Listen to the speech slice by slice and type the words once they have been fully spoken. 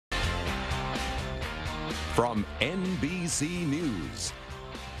From NBC News,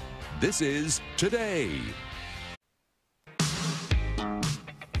 this is Today.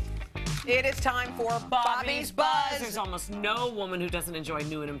 It is time for Bobby's Buzz. There's almost no woman who doesn't enjoy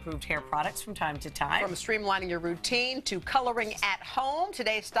new and improved hair products from time to time. From streamlining your routine to coloring at home,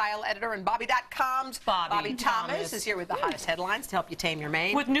 today's style editor and Bobby.com's Bobby Thomas is here with the hottest headlines to help you tame your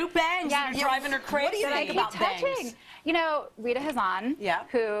mane. With new bangs, Yeah, you're driving her crazy. What do you think about bangs? You know, Rita Hazan,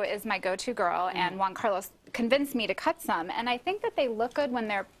 who is my go-to girl, and Juan Carlos convinced me to cut some, and I think that they look good when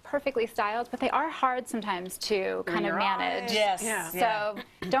they're perfectly styled, but they are hard sometimes to kind of manage. Yes. Yeah. So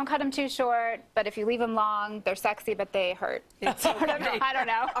don't cut them too short, but if you leave them long, they're sexy, but they hurt. I don't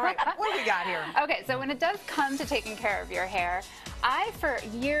know. All right, what do we got here? Okay, so when it does come to taking care of your hair, for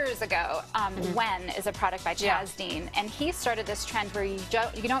years ago, Wen is a product by Chaz Dean, and he started this trend where you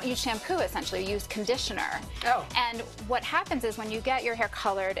don't use shampoo, essentially, you use conditioner. Oh. And what happens is when you get your hair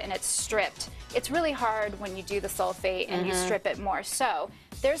colored and it's stripped, it's really hard when you do the sulfate and you strip it more. So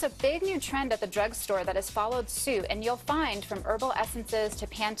there's a big new trend at the drugstore that has followed suit, and you'll find from herbal essences to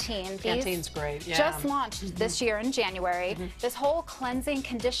Pantene. Pantene's great, yeah. Just launched this year in January, this whole cleansing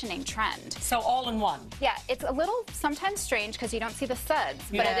conditioning trend. So all in one. Yeah, it's a little sometimes strange because you don't see the suds,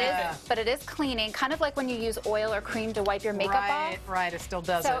 but it is cleaning, kind of like when you use oil or cream to wipe your makeup off. Right, it still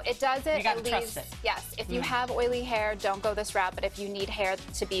does So it does it. You gotta trust it. Yes, if you have oily hair, don't go this route, but if you need hair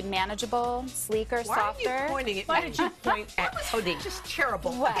to be manageable, sleeker, softer. Why are you pointing at Why did you point at Cody? Just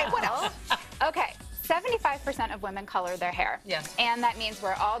terrible. Well, Okay, what else? Okay, 75% of women color their hair. Yes. And that means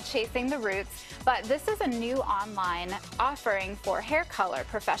we're all chasing the roots. But this is a new online offering for hair color,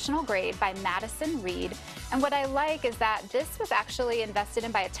 professional grade by Madison Reed. And what I like is that this was actually invested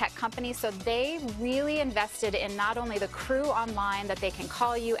in by a tech company, so they really invested in not only the crew online that they can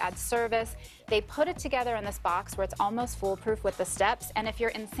call you, add service, they put it together in this box where it's almost foolproof with the steps. And if you're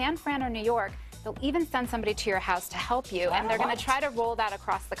in San Fran or New York, they'll even send somebody to your house to help you, and they're going to try to roll that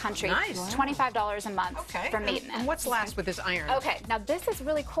across the country. Nice. It's $25 a month for maintenance. And what's last with this iron? Okay, now this is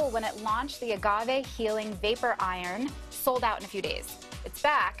really cool. When it launched, the Agave Healing Vapor Iron sold out in a few days. It's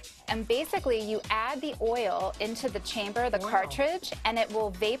back, and basically you add the oil into the chamber, the cartridge, and it will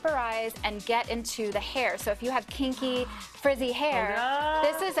vaporize and get into the hair. So if you have kinky, frizzy hair,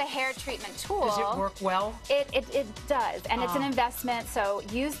 this is a hair treatment tool. Does it work well? It does, and it's an investment, so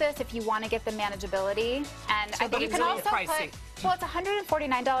use this if you want to get the manageability. And I think you can also put, well, it's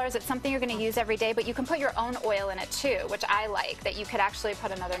 $149. It's something you're going to use every day, but you can put your own oil in it too, which I like, that you could actually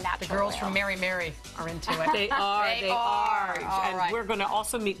put another natural The girls oil. from Mary Mary are into it. They are. They are. All right. We're going to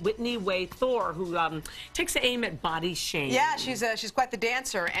also meet Whitney Way Thor, who takes aim at body shaming. Yeah, she's quite the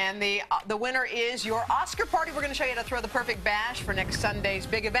dancer, and the winner is your Oscar party. We're going to show you how to throw the perfect bash for next Sunday's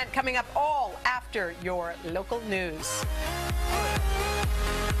big event, coming up all after your local news.